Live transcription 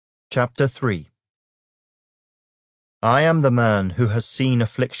Chapter 3. I am the man who has seen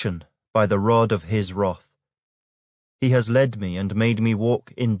affliction by the rod of his wrath. He has led me and made me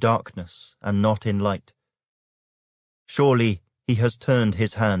walk in darkness and not in light. Surely he has turned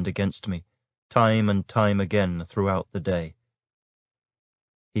his hand against me, time and time again throughout the day.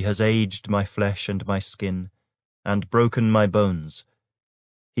 He has aged my flesh and my skin, and broken my bones.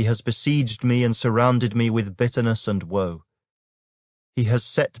 He has besieged me and surrounded me with bitterness and woe. He has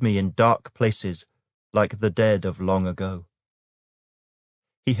set me in dark places, like the dead of long ago.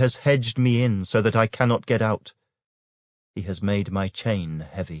 He has hedged me in so that I cannot get out. He has made my chain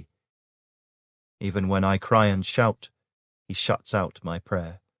heavy. Even when I cry and shout, he shuts out my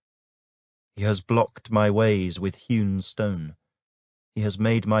prayer. He has blocked my ways with hewn stone. He has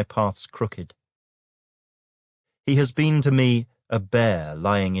made my paths crooked. He has been to me a bear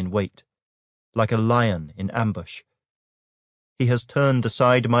lying in wait, like a lion in ambush. He has turned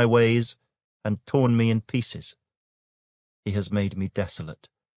aside my ways and torn me in pieces. He has made me desolate.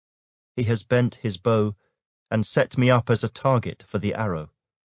 He has bent his bow and set me up as a target for the arrow.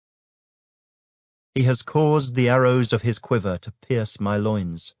 He has caused the arrows of his quiver to pierce my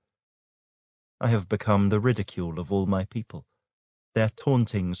loins. I have become the ridicule of all my people, their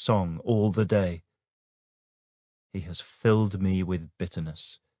taunting song all the day. He has filled me with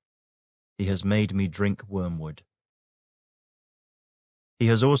bitterness. He has made me drink wormwood. He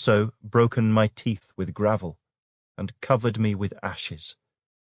has also broken my teeth with gravel and covered me with ashes.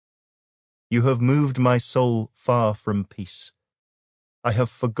 You have moved my soul far from peace. I have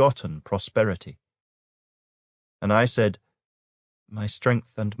forgotten prosperity. And I said, my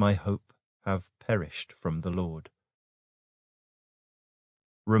strength and my hope have perished from the Lord.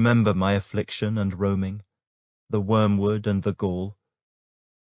 Remember my affliction and roaming, the wormwood and the gall.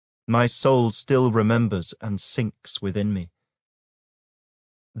 My soul still remembers and sinks within me.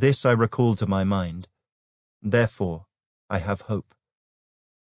 This I recall to my mind, therefore I have hope.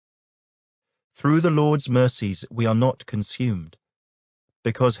 Through the Lord's mercies we are not consumed,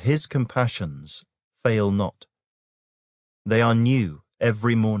 because his compassions fail not. They are new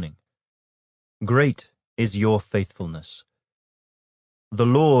every morning. Great is your faithfulness. The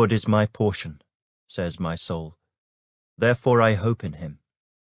Lord is my portion, says my soul, therefore I hope in him.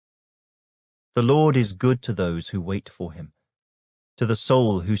 The Lord is good to those who wait for him, to the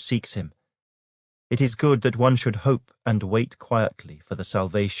soul who seeks him. It is good that one should hope and wait quietly for the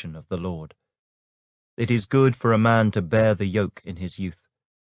salvation of the Lord. It is good for a man to bear the yoke in his youth.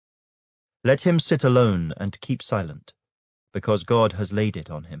 Let him sit alone and keep silent, because God has laid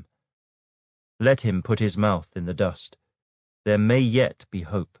it on him. Let him put his mouth in the dust. There may yet be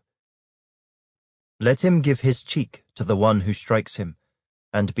hope. Let him give his cheek to the one who strikes him,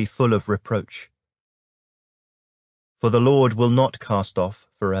 and be full of reproach. For the Lord will not cast off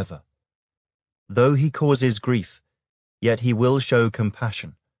forever. Though he causes grief, yet he will show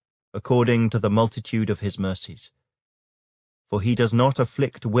compassion, according to the multitude of his mercies. For he does not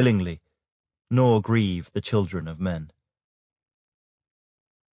afflict willingly, nor grieve the children of men.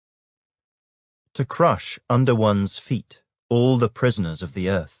 To crush under one's feet all the prisoners of the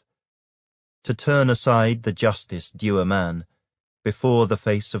earth, to turn aside the justice due a man before the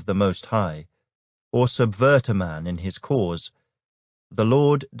face of the Most High, or subvert a man in his cause, the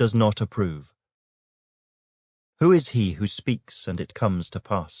Lord does not approve. Who is he who speaks and it comes to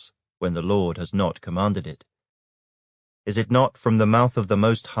pass, when the Lord has not commanded it? Is it not from the mouth of the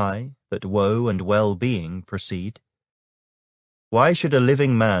Most High that woe and well-being proceed? Why should a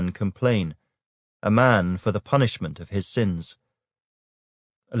living man complain, a man for the punishment of his sins?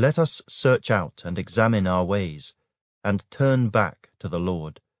 Let us search out and examine our ways, and turn back to the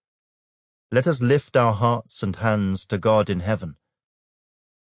Lord. Let us lift our hearts and hands to God in heaven.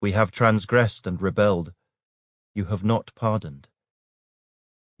 We have transgressed and rebelled. You have not pardoned.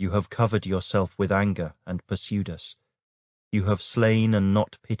 You have covered yourself with anger and pursued us. You have slain and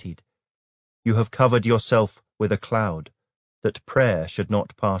not pitied. You have covered yourself with a cloud, that prayer should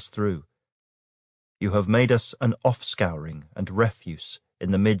not pass through. You have made us an offscouring and refuse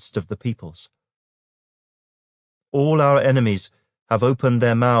in the midst of the peoples. All our enemies have opened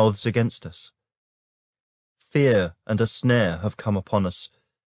their mouths against us. Fear and a snare have come upon us,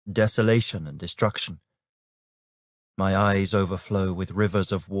 desolation and destruction. My eyes overflow with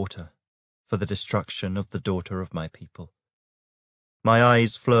rivers of water for the destruction of the daughter of my people. My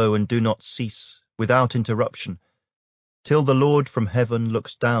eyes flow and do not cease, without interruption, till the Lord from heaven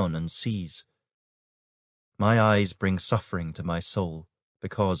looks down and sees. My eyes bring suffering to my soul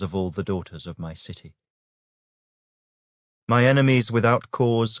because of all the daughters of my city. My enemies without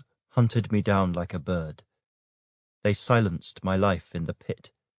cause hunted me down like a bird. They silenced my life in the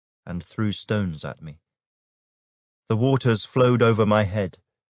pit and threw stones at me. The waters flowed over my head.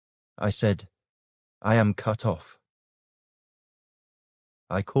 I said, I am cut off.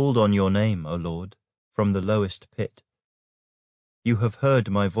 I called on your name, O Lord, from the lowest pit. You have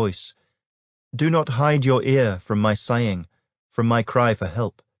heard my voice. Do not hide your ear from my sighing, from my cry for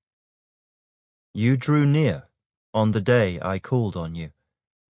help. You drew near on the day I called on you,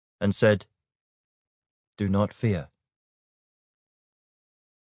 and said, do not fear.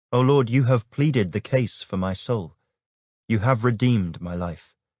 O Lord, you have pleaded the case for my soul. You have redeemed my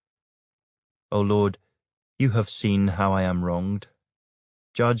life. O Lord, you have seen how I am wronged.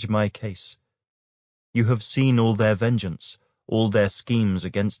 Judge my case. You have seen all their vengeance, all their schemes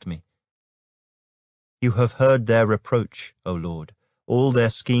against me. You have heard their reproach, O Lord, all their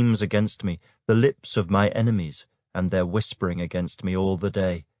schemes against me, the lips of my enemies, and their whispering against me all the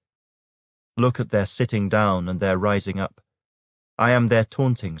day. Look at their sitting down and their rising up. I am their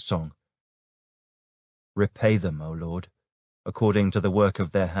taunting song. Repay them, O Lord, according to the work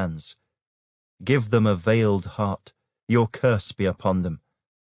of their hands. Give them a veiled heart. Your curse be upon them.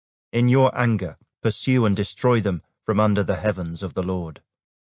 In your anger, pursue and destroy them from under the heavens of the Lord.